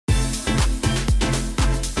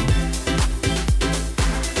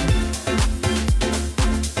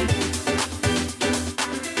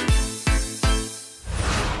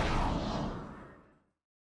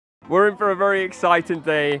We're in for a very exciting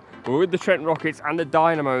day. We're with the Trent Rockets and the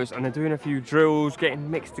Dynamos, and they're doing a few drills, getting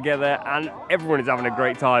mixed together, and everyone is having a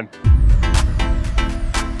great time.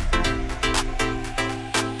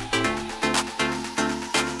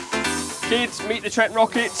 Kids, meet the Trent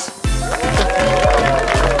Rockets.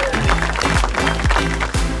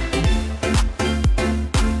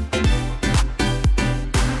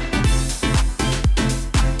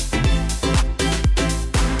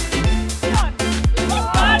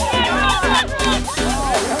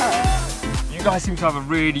 You guys seem to have a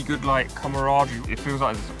really good camaraderie. It feels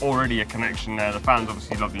like there's already a connection there. The fans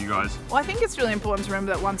obviously love you guys. Well, I think it's really important to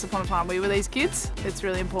remember that once upon a time we were these kids. It's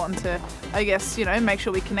really important to, I guess, you know, make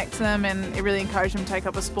sure we connect to them and really encourage them to take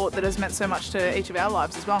up a sport that has meant so much to each of our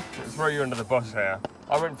lives as well. Let's throw you under the bus here.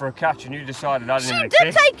 I went for a catch and you decided I didn't even She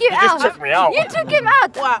did take you out. Just took me out. You took him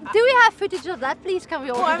out. Wow. Do we have footage of that? Please, can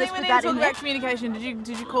we all I just think we put need to that talk in there? about communication.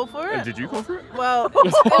 Did you call for it? Did you call for it? Well,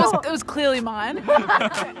 it was clearly mine.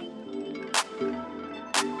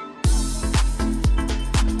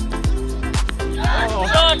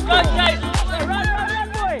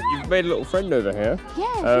 You've made a little friend over here.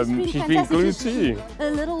 Yeah, she's been glued to you. A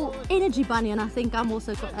little energy bunny, and I think I'm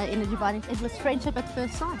also got an energy bunny. It was friendship at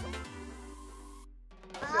first sight.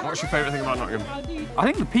 What's your favourite thing about Nottingham? I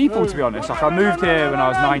think the people, to be honest. Like, I moved here when I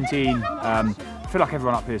was 19. I feel like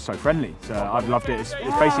everyone up here is so friendly, so I've loved it. It's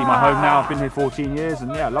basically my home now. I've been here 14 years,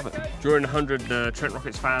 and yeah, I love it. During 100, the Trent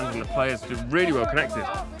Rockets fans and the players are really well connected.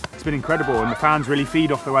 It's been incredible, and the fans really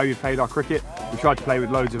feed off the way we've played our cricket. We tried to play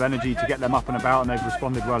with loads of energy to get them up and about, and they've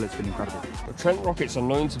responded well. It's been incredible. The Trent Rockets are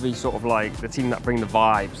known to be sort of like the team that bring the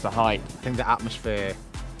vibes, the hype. I think the atmosphere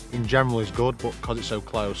in general is good, but because it's so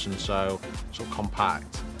close and so sort of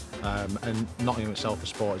compact, and Nottingham itself, the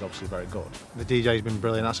sport is obviously very good. The DJ's been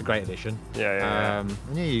brilliant. That's a great addition. Yeah. And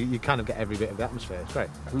yeah, you kind of get every bit of the atmosphere. It's great.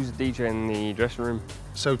 Who's the DJ in the dressing room?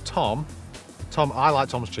 So Tom, I like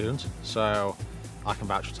Tom's tunes, so I can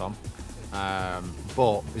vouch for Tom.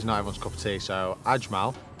 But he's not everyone's cup of tea. So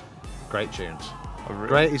Ajmal, great tunes. Oh, really?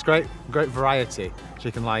 Great. He's great variety, so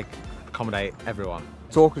you can accommodate everyone.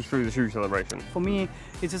 Talk us through the shoe celebration. For me,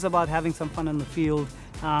 it's just about having some fun on the field.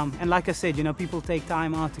 And like I said, you know, people take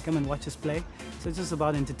time out to come and watch us play. So it's just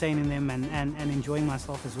about entertaining them and enjoying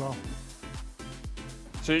myself as well.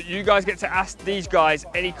 So you guys get to ask these guys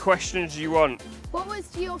any questions you want. What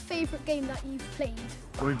was your favourite game that you've played?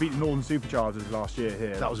 Well, we beat the Northern Superchargers last year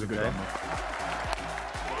here. That was a good game.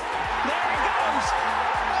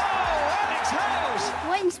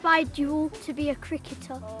 What inspired you all to be a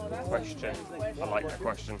cricketer? Question. I like that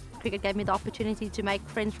question. Cricket gave me the opportunity to make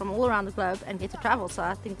friends from all around the globe and get to travel, so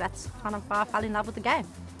I think that's kind of why I fell in love with the game.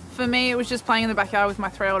 For me, it was just playing in the backyard with my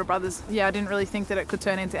 3 older brothers. Yeah, I didn't really think that it could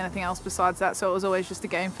turn into anything else besides that, so it was always just a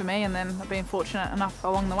game for me, and then I've been fortunate enough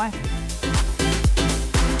along the way.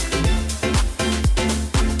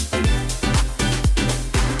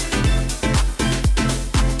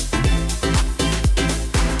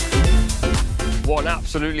 What an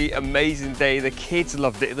absolutely amazing day. The kids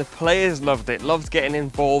loved it, the players loved it, loved getting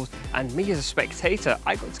involved, and me as a spectator,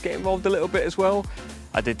 I got to get involved a little bit as well.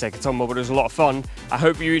 I did take a tumble, but it was a lot of fun. I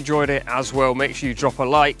hope you enjoyed it as well. Make sure you drop a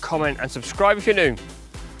like, comment, and subscribe if you're new.